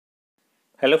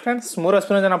Hello friends मोर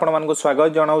रश्मिरंजन आपको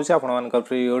स्वागत जनाऊँ आप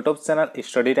free YouTube channel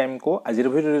study time को आज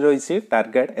वीडियो रही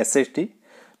टार्गेट एसएसटी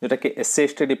जोटा कि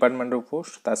एसएसटी डिपार्टमेंट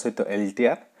पोस्ट ता सहित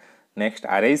LTR नेक्स्ट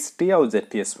RHT और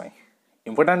JTS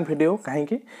इंपोर्टेंट वीडियो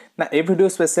कहीं ना ये वीडियो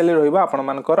स्पेशली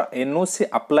रहा NOC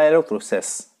apply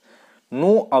process no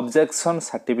objection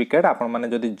certificate आपण माने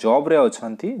जदि जॉब रे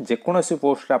अछंती जेकोनोसी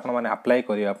पोस्ट रे आपण माने अप्लाई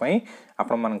करिया पई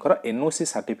आपण मानकर NOC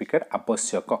सर्टिफिकेट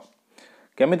आवश्यक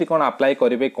केमिति कोन अप्लाई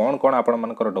करिवे कोन कोन आपण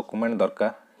मानकर डॉक्यूमेंट दरकार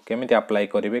केमिति अप्लाई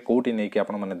करिवे कोठी नै कि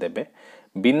आपण माने देबे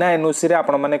बिना NOC रे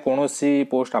आपण माने कोनोसी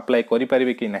पोस्ट अप्लाई करि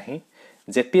परिबे कि नाही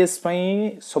JTS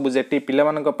पई सब जेटी पिला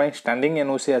मानक पई स्टैंडिंग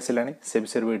NOC आसिलानी से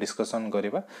विषय भी डिस्कशन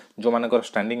करिबा जो मानकर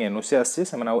स्टैंडिंग NOC आसी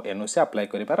से माने NOC अप्लाई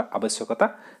करिबार आवश्यकता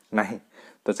नाही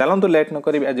तो चलतु लेट न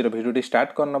करी आज भिडियो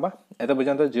स्टार्ट करनबा एत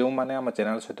पर्यंत जो मैंने आम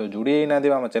चैनल सहित जोड़ी ना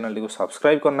आम चैनल को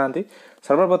सब्सक्राइब करना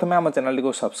सर्वप्रथम आम चैनल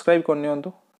को सब्सक्राइब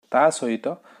करनियंतु ता सहित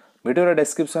वीडियो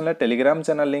डिस्क्रिप्शन में टेलीग्राम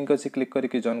चैनल लिंक अच्छी क्लिक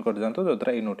करके जॉइन कर दिंतु जो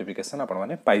द्वारा नोटिफिकेशन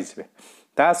आपने पाइबे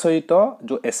ता सहित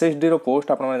जो SSD रो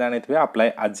पोस्ट आपने जानी अप्लाई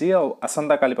आज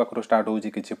आसंता काली पाखर स्टार्ट हो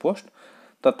किसी पोस्ट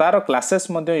तो तार क्लासेस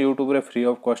यूट्यूब रे फ्री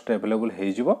ऑफ कॉस्ट अवेलेबल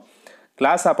हो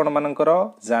क्लास आपण मानकर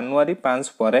जनवरी 5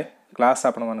 पर क्लास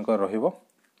आपण मानकर रहिबो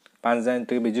 5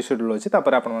 जाए बिजी शेड्यूल अच्छी आप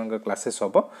क्लासेस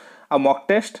हम आ मॉक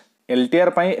टेस्ट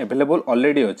LTR पाई अवेलेबल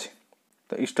ऑलरेडी अच्छी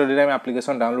तो स्टडी टाइम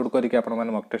एप्लिकेशन डाउनलोड करके आप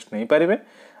मॉक टेस्ट नहीं पारे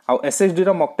आ SSD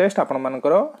रो मॉक टेस्ट आपण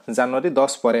मानकर जनवरी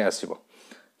 10 पर आसीबो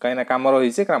कहीं कम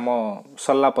रही कम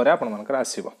सरला पर आपण मानकर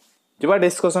आसीबो जिबा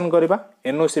डिस्कशन करबा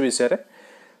NOC विषय रे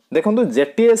देखो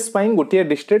JTS पाई गोटे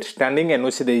डिस्ट्रिक्ट स्टैंडिंग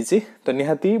NOC देइछि तो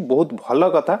निहाती बहुत भल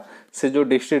कथा से जो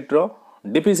डिस्ट्रिक्ट रो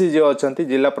DPC जो अच्छा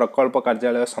जिला प्रकल्प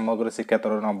कार्यालय समग्र शिक्षा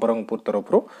तरफ नवरंगपुर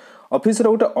तरफ ऑफिस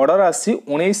रो गोटे ऑर्डर आसी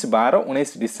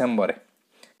 19/12/19 डिसेम्बर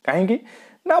कहीं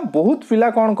ना बहुत पिला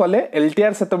कौन कले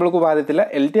LTR से को बाहरी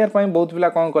LTR पाई बहुत पिला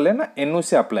कौन कले ना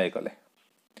NOC अप्लाई कले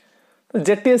तो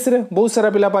JTS रे बहुत सारा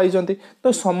पिला पाई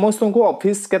तो समस्त को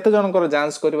ऑफिस केते जनकर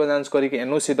जांच करके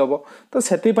NOC दबो तो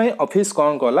सेति पई ऑफिस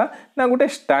कौन कला ना गोटे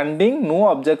स्टैंडिंग नो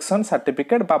ऑब्जेक्शन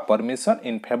सर्टिफिकेट बा permission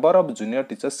in favour of junior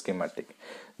teacher schematic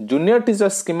junior teacher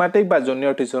schematic बा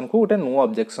जूनियर टीचर को गोटे नो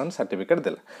ऑब्जेक्शन सर्टिफिकेट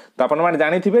देला तो आपण माने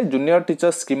जानि थिबे जूनियर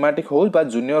टीचर स्कीमेटिक हो बा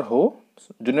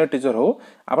जूनियर टीचर हो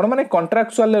आपण माने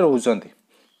कॉन्ट्रैक्चुअल रहउचंती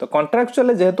तो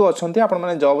कॉन्ट्रैक्चुअल जेहेतु अछंती आपण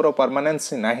माने जॉब रो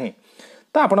परमानेंसी नाही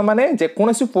तो आपण माने जे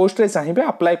कोनोसी पोस्ट रे चाहिबे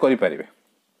अप्लाई करि परिबे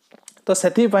तो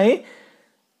सेथि पई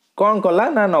कोन कला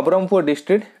ना नवरंगपुर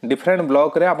डिस्ट्रिक्ट डिफरेंट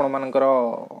ब्लॉक रे आपण मानकर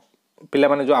पिला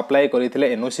माने जो अप्लाई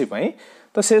करिथिले NOC पई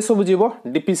तो से सब जीवो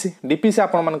DPC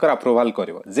आपण मानकर अप्रूवल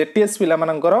करिवो JTS पिला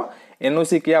मानकर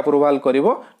NOC की अप्रूवल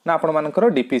करिवो ना आपण मानकर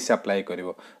DPC अप्लाई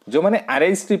करिवो जो माने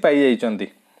RHT पाई जाइचंती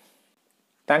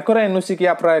तांकर NOC की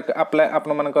अप्लाई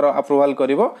आपण मानकर अप्रूवल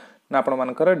करिवो ना आपण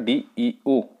मानकर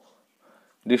DEO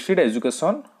डिस्ट्रिक्ट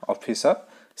एजुकेशन ऑफिसर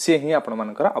सी ही आपण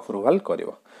मानकर अप्रूवल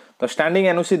करिवो तो स्टैंडिंग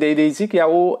NOC दे देइछि कि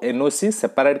आउ NOC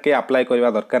सेपरेट के अप्लाई करबा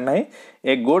दरकार नाही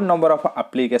a good number of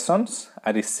applications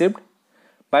are received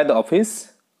by the office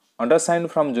undersigned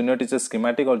from junior teacher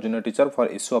schematic or junior teacher for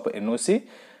issue of NOC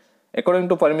according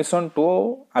to permission to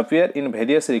appear in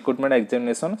various recruitment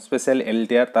examination special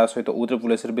LTR ता सहित उतर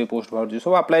police भी post बाहर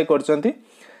सब apply करचंती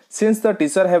since the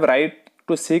teacher have right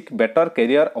to seek better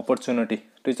career opportunity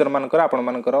teacher मानकर आपण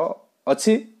मानकर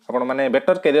अछि आपण माने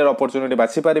बेटर करियर अपॉर्चुनिटी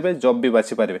बाछि पारिबे जॉब भी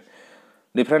बाछि पारिबे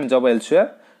डिफरेंट जॉब एल्सवेयर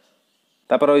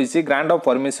तापर रही grant of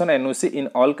permission NOC in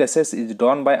all cases is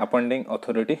done by appointing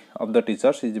authority of the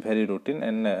teachers is very routine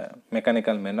and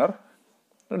mechanical manner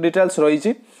details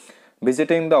रही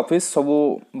विजिटिंग द ऑफिस सब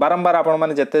बारंबार आपण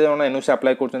माने जते जण NOC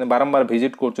अप्लाई करछन बारंबार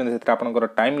विजिट करछन सेत्र आपनकर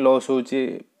टाइम लॉस होची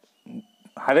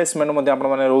हारेसमेंट मध्ये आपण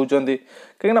माने रहउचंती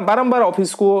केना बारंबार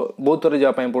ऑफिस को बहुत थोर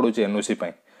जा पई पडुची NOC पई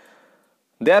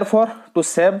therefore to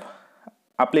save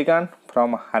applicant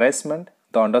from हारेसमेंट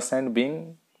the understand being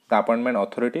the appointment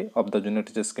authority of the junior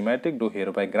teacher schematic do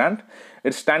hereby grant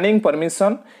its standing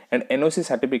permission and NOC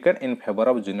certificate in favor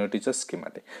of junior teacher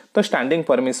schematic तो standing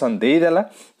permission दे देला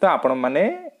तो आपण माने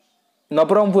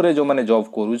नवरंगपुर रे जो माने job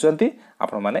करूचंती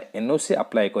आपण माने NOC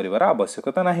अप्लाई करिवार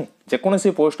आवश्यकता नाही जे कोनोसी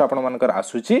पोस्ट आपण मानकर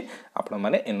आसुची आपण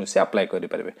माने NOC अप्लाई करि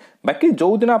परबे बाकी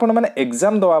जो दिन आपण माने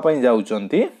एग्जाम दवा पई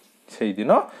जाउचंती से दिन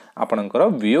आपणकर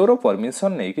बीओ रो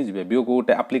परमिशन नहीं कि जिवे बीओ को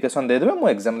गोटे एप्लिकेशन दे देबे मो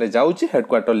एग्जाम रे जाउची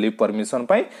हेडक्वार्टर लीव परमिशन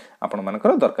पाई आपण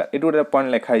मानकर दरकार एटु गोटे पॉइंट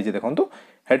लेखा हिजे देखंतु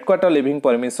हेडक्वार्टर लिविंग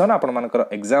परमिशन आपण मानकर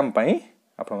एग्जाम पाई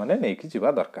आपण माने नहीं कि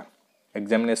जिबा दरकार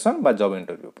एग्जामिनेशन बा जॉब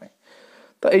इंटरव्यू पाई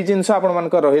तो ए जिंस आपण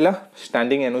मानकर रहिला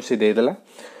स्टैंडिंग NOC दे देला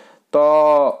तो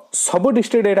सब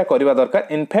डिस्ट्रिक्ट एटा करबा दरकार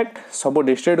इनफैक्ट सब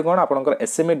डिस्ट्रिक्ट कोन आपणकर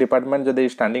SME डिपार्टमेंट जदि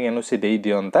स्टैंडिंग NOC दे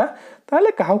दियंता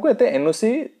ताले काहू को एते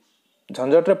NOC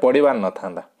झंझट रे पड़ीबार न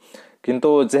थांदा किंतु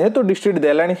जेहेतु डिस्ट्रिक्ट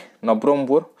देलानी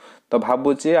नवरंगपुर तो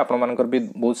भावुची आपण मानकर भी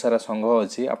बहुत सारा संघ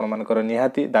अच्छी आपण मानकर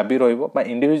निहाती दाबी रहिबो बा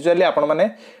इंडिविजुअली आपण माने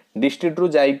डिस्ट्रिक्ट रु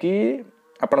जाईकी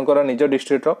आपणकर निज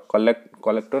डिस्ट्रिक्ट रो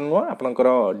कलेक्टर नु आपणकर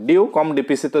ड्यू कम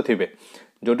डीपीसी तो थिबे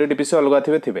जोटे डीपीसी अलगा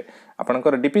थिबे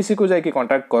आपणकर डीपीसी को जाईकी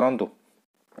कांटेक्ट करंतु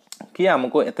कि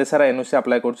हमको एते सारा एनओसी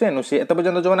अप्लाई करछु एनओसी एते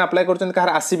पर्यंत जो माने अप्लाई करछन कहार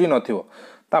आसी भी नथिवो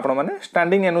तो आपण माने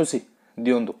स्टैंडिंग एनओसी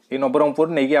दियंतु ए नवरंगपुर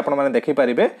नै कि आपण माने देखि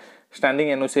परिबे स्टैंडिंग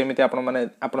एनओसी एमिति आपण माने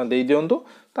आपण देई दियंतु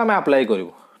तो हम अप्लाई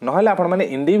करिवो नहले आपण माने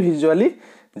individually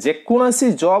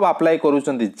जेकोसी job apply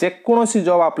करूचंती जेकोसी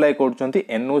job apply करूचंती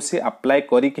NOC apply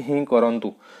करिक ही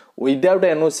करंतु विदाउट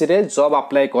एनओसी रे जॉब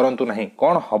अप्लाई करंतु नहीं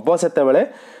कोन हबो सेते बेले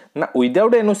ना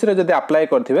विदाउट एनओसी रे जदी अप्लाई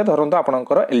करथिबे धरंतु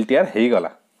आपनकर एलटीआर हेई गला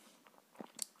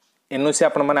एनओसी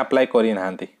आपण माने अप्लाई करि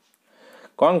नाहंती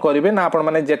कोन करिवे ना आपण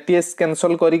माने जेटीएस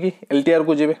कैंसिल करिकी एलटीआर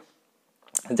को जिवे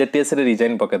जेटीएस रे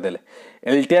रिजाइन पके देले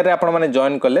एलटीआर रे आपण माने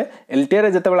जॉइन कले एलटीआर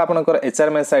रे जते बेले आपनकर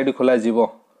एचआरएमएस आईडी खोला जीवो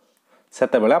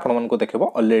सेते बेले आपण मानको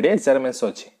देखिबो ऑलरेडी एचआरएमएस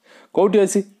अछि कोठी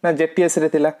अछि ना जेटीएस रे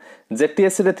थिला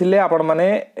जेटीएस रे थिले आपण माने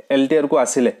एलटीआर को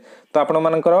आसिले तो आपण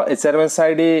मानकर एचआरएमएस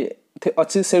आईडी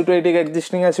अच्छी सेटू एटी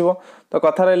एक्जिस्टिंग आसीबो तो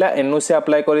कथा रहला एनओसी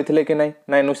अप्लाई करिथिले कि नै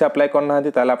ना एनओसी अप्लाई करना हती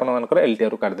ताले आपण मानकर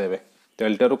एलटीआर काट देबे तो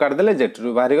एलटीआर काट देले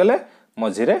जेटी बाहरी गले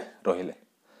मझिरे रहिले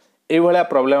एई भलिया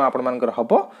प्रॉब्लम आपण मानकर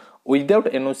हबो विदाउट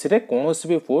एनओसी रे कोनोसी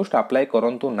भी पोस्ट अप्लाई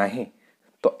करंतु नाही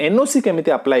तो एनओसी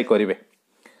केमिति अप्लाई करिवे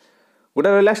गोटे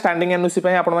रहला स्टैंडिंग एनओसी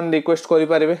पय आपण माने रिक्वेस्ट करि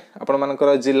परिबे आपण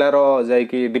मानकर जिल्ला रो जाय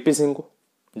कि डीपीसी को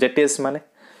जेटीएस माने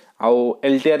आउ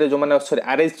एलटीआर रे जो माने सॉरी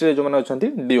आरएचटी रे जो माने अछंती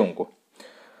डीओ को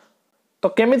तो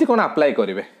केमिति कोन अप्लाई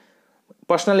करिवे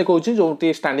पर्सनली कहूची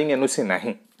जोटी स्टैंडिंग एनओसी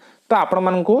नाही तो आपण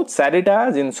मानकू चारिटा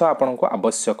जिंस आपण को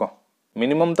आवश्यक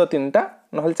मिनिमम तो तीनटा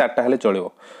नहल चारटा हेले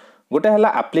चलिवो गोटे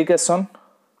हला एप्लीकेशन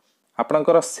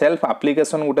आपणकर सेल्फ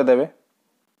एप्लीकेशन गोटे देबे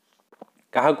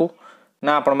काहा को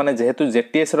ना आपण माने जेहेतु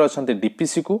जेटीएस रे अछंती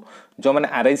डीपीसी को जो माने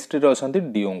आरएचटी रे अछंती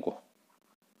डीओ को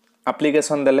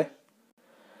एप्लीकेशन देले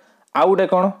आ गोटे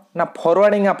कोन ना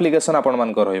फॉरवर्डिंग एप्लीकेशन आपण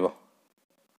मानकर रहइबो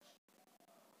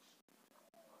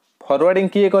फॉरवर्डिंग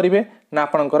किए करिवे ना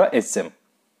आपणकर एचएम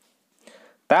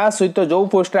ता सहित जो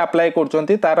पोस्ट रे अप्लाई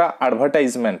करचंती तारा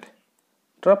एडवर्टाइजमेंट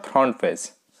रो फ्रंट पेज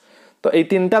तो ए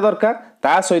तीनटा दरकार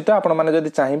ता सहित आपण माने जदी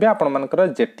चाहिबे आपण मानकर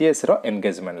जेटीएस रो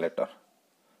एंगेजमेंट लेटर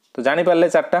तो जानि पाले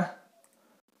चारटा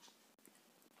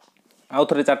आउ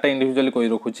थरे चारटा इंडिविजुअली कोइ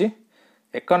रखुची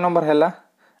एक नंबर हैला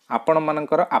आपण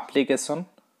मानकर एप्लीकेशन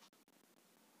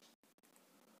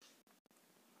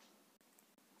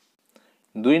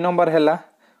दुई नंबर हैला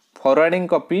फॉरवर्डिंग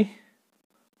कॉपी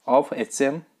ऑफ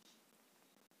एचएम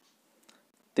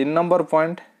तीन number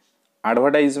point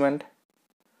advertisement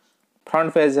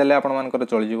front page हेले आपण मानकर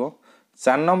चली जीवो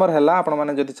चार नंबर हैला आपण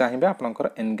माने जदी चाहिबे आपनकर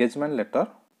एंगेजमेंट लेटर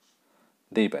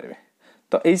देई परिबे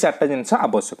तो एई चारटा जिंस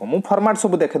आवश्यक मु फॉर्मेट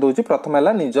सब देखे दोची प्रथम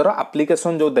हैला निजर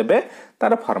एप्लीकेशन जो देबे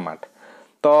तार फॉर्मेट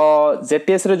तो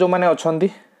जेटीएस रे जो माने अछंती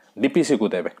डीपीसी को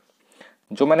देबे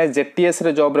जो माने जेटीएस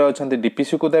रे जॉब रे अछंती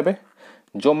डीपीसी को देबे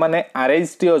जो माने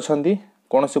आरएचटी अछंती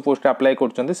कोनसे पोस्ट अप्लाई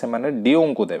करचंती से माने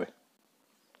डीओ को देबे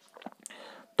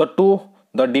तो टू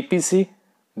द डीपीसी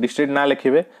डिस्ट्रिक्ट ना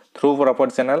लिखिबे थ्रू प्रॉपर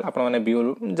चैनल आपण माने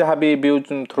बीओ जहां भी बीओ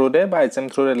थ्रू रे बा एचएम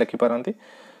थ्रू रे लिखि पारंती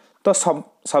तो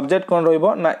सब्जेक्ट कोन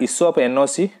रहइबो ना issue of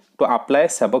NOC to apply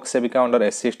सेवक सेविका अंडर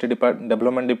एससी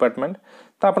डेवलपमेंट डिपार्टमेंट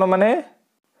तो आपण माने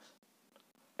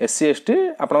एससी एसटी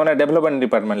आपण माने डेवलपमेंट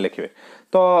डिपार्टमेंट लिखिबे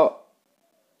तो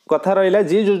कथा रहिला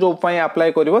जी जो पई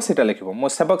अप्लाई करिवो सेटा लिखिबो मो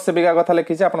सेवक सेविका कथा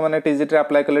लिखि जे आपण माने टीजीटी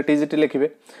अप्लाई करले टीजीटी लिखिबे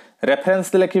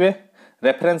रेफरेंस लिखिबे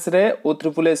रेफरेंस रे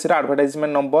O3S रे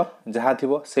एडवर्टाइजमेंट नंबर जहा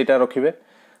थिबो सेटा रखिबे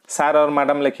सर और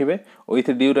madam लिखिबे with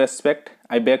due respect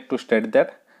I beg to state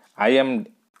that I M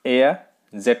A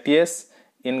JTS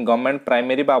in government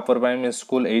primary बा upper primary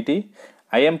school 80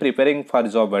 I am preparing for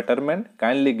job betterment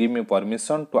kindly give me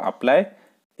permission to apply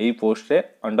A post रे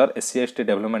under SC ST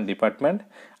development department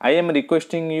I am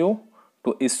requesting you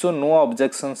to issue no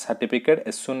objection certificate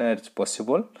as soon as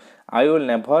possible. I will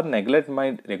never neglect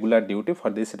my regular duty for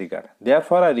this regard.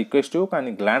 Therefore, I request you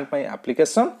can grant my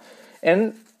application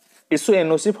and issue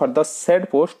NOC for the said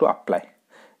post to apply.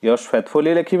 Yours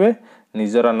faithfully लिखिबे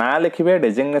निजर ना लिखिबे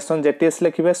designation JTS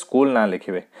लिखिबे school ना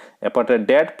लिखिबे एपटे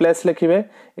date place लिखिबे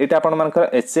एटा आपण मानकर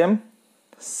HM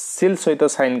seal सहित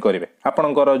sign करिवे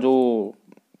आपनकर जो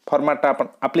format आपण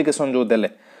एप्लीकेशन जो देले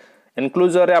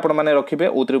इनक्लूजर रे आपण माने रखिबे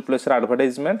O3S रे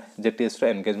एडवर्टाइजमेंट जेटीएस रे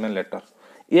एंगेजमेंट लेटर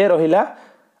ये रहिला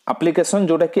एप्लीकेशन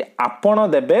जोटा कि आपण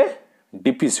देबे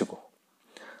डीपीसी को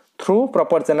थ्रू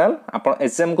प्रॉपर चैनल आपण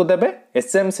एचएम को देबे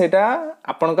एचएम सेटा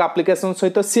आपण का एप्लीकेशन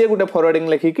सहित सी गुटे फॉरवर्डिंग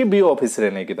लिखि कि बीओ ऑफिस रे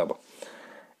नै कि दबो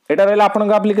एटा रहिला आपण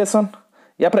का एप्लीकेशन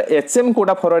या पर एचएम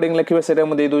कोटा फॉरवर्डिंग लिखिबे सेटा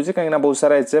मु दे दोछि काहे ना बहुत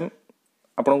सारा एचएम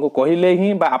आपन को कहिले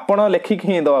ही बा आपन लेखिक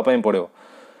ही दवा पई पड़ो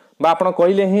बा आपन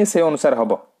कहिले ही से अनुसार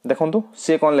हबो देखंतु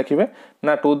से कोन लिखिबे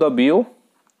ना to the BO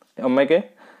ओमेके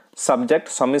subject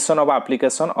submission of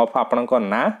application of आपन को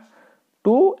ना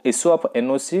to issue of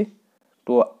NOC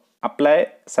to apply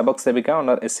सेवक सेविका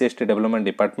under SC ST development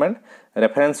department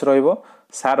reference रहिबो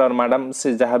सर और मैडम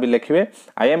से जहाँ भी लिखिबे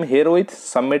I am here with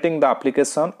submitting the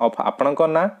application of आपन को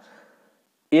ना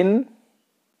in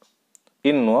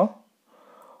no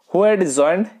who had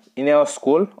joined in our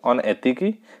school on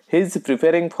ethics. He is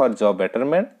preparing for job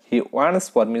betterment. He wants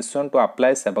permission to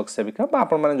apply sevak sevika ba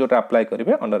apan mane jota apply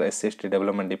karibe under SST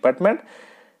development department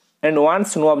and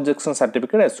wants no objection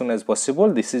certificate as soon as possible.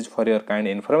 This is for your kind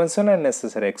information and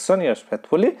necessary action. Yours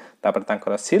faithfully तापर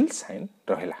तांकर seal sign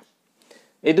रहिला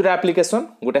ए दुरा application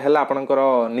गोटे हला आपनकर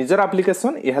निजर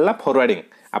application ए हला forwarding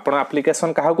आपन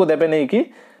एप्लीकेशन काहा को देबे नै कि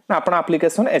ना आपन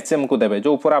एप्लीकेशन एचएम को देबे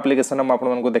जो ऊपर एप्लीकेशन हम आपन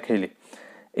मन को देखैली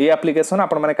ए एप्लीकेशन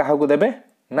आपन माने काहा को देबे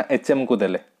ना एचएम को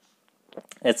देले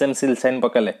एचएम सील साइन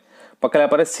पकला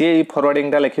पर सी ई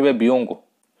फॉरवर्डिंग ता लिखिबे बीओ को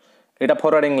एटा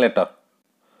फॉरवर्डिंग लेटर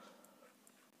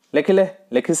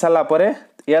लिखि साला परे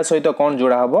या सहित कोन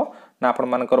जोड़ा हबो ना आपन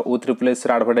मानकर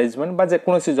O3+ एडवर्टाइजमेंट बा जे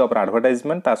कोनोसी जॉब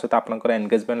एडवर्टाइजमेंट ता सहित आपनकर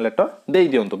एंगेजमेंट लेटर देई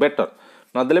दियंतु बेटर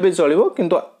न देले भी चलिबो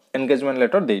किंतु एंगेजमेंट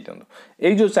लेटर देई दियंतु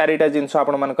एई जो चारिटा जिंस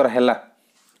आपन मानकर हैला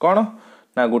कोन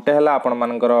ना गुटे हैला आपन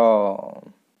मानकर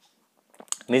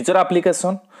निजर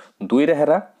एप्लीकेशन दुई रे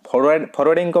हेरा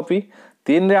फॉरवर्डिंग कॉपी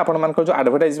तीन रे आपन मानकर जो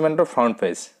एडवर्टाइजमेंट रो फ्रंट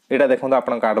पेज एटा देखंतु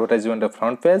आपन का एडवर्टाइजमेंट रो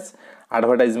front page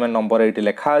advertisement number eighty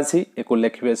लिखा अछि एको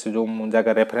लिखिबे से जो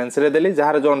जगह रेफरेंस रे देली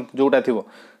जहार जोटा थिबो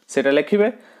सेटा लिखिबे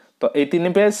तो ए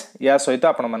तीन पेज या सहित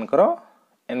आपन मानकर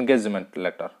एंगेजमेंट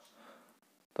लेटर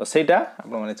तो सेटा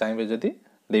आपन माने चाहिबे जदी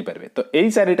देई परबे तो एई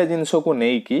चारिटा जिंस को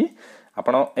नै कि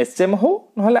आपन एचएम हो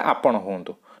नहले आपन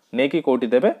होंतु नै कि कोटी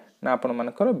देबे ना आपन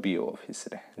मानकर बीओ ऑफिस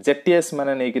रे जेटीएस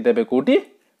माने नै कि देबे कोटी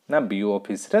ना बीओ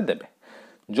ऑफिस रे देबे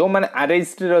जो माने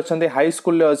आरएचटी रे अछंती हाई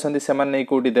स्कूल ले अछंती से माने नै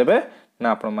कोटी देबे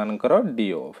ना आपन मानकर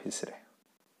डीओ ऑफिस रे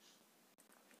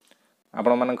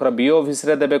आपण मानकर बीओ ऑफिस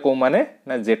रे देबे को माने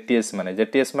ना जेटीएस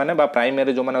माने बा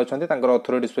प्राइमरी जो माने अछंती तांकर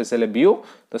अथॉरिटी स्पेशल बीओ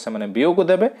तो से माने बीओ को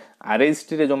देबे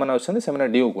आरएचटी रे जो माने अछंती से माने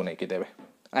डीओ को नै कि देबे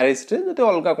आरएचटी रे जते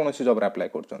अलगा कोनोसी जॉब रे अप्लाई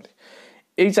करचंती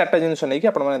एई चारटा जिंस नै कि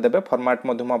आपण माने देबे फॉर्मेट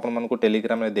मध्ये म आपण मन को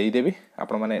टेलीग्राम रे देई देबी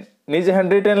आपण माने निजे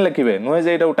हैंड रिटन लिखिबे नुहे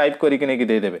जे एटा टाइप करी कि नै कि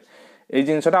देई देबे एई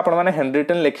जिंसटा आपण माने हैंड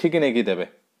रिटन लिखि कि नै कि देबे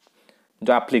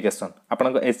जो एप्लीकेशन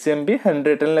आपण को एचएम भी हैंड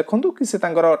रिटन लिखंतु कि से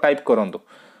तांकर टाइप करंतु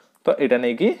तो एटा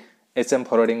नै कि एचएम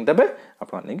फॉरवर्डिंग देबे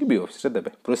आपण नै कि बी ऑफिस रे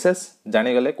देबे प्रोसेस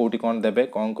जानि गले कोठी कोन देबे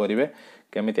कोन करिवे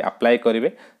केमिति अप्लाई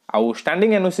करिवे आ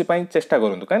स्टैंडिंग एनओसी पई चेष्टा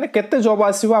करंतु काने केते जॉब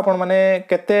आसीबो आपण माने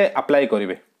केते अप्लाई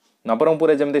करिवे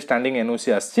नबरंगपुर जेमते स्टैंडिंग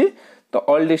एनओसी आछि तो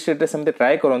ऑल डिस्ट्रिक्ट रे सेमते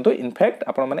ट्राई करंतु इनफैक्ट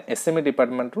आपण माने एसएमई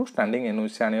डिपार्टमेंट रु स्टैंडिंग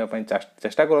एनओसी आनिबा पई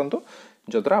चेष्टा करंतु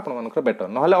जोद्रा आपण मानकर बेटर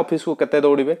नहले ऑफिस को केते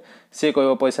दौड़िबे से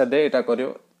कहबो पैसा दे एटा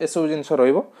करियो ए सब जिंस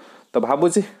रहइबो तो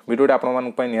भाबुची वीडियोटी आपण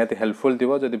मानक पई निहाती हेल्पफुल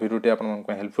दिबो जदी वीडियोटी आपण मानक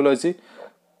पई हेल्पफुल अछि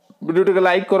वीडियोटी को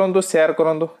लाइक करंतु शेयर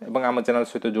करंतु एवं हम चैनल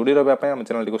सहित जोड़ी रहबा पई हम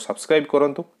चैनल को सब्सक्राइब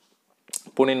करंतु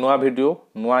पुनी नुआ वीडियो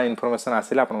नुआ इन्फॉर्मेशन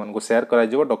आसिला आपण मानक शेयर करा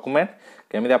जिवो डॉक्यूमेंट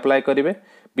केमिति अप्लाई करिवे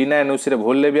बिना एनओसी रे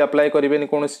भूल ले भी अप्लाई करिवे नि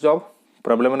कोनोसी जॉब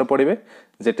प्रॉब्लम न पड़िबे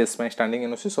जेटीएस में स्टैंडिंग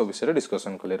एनओसी सब विषय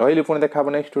डिस्कशन कले रहिली पुनी देखाबो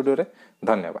नेक्स्ट वीडियो रे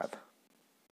धन्यवाद।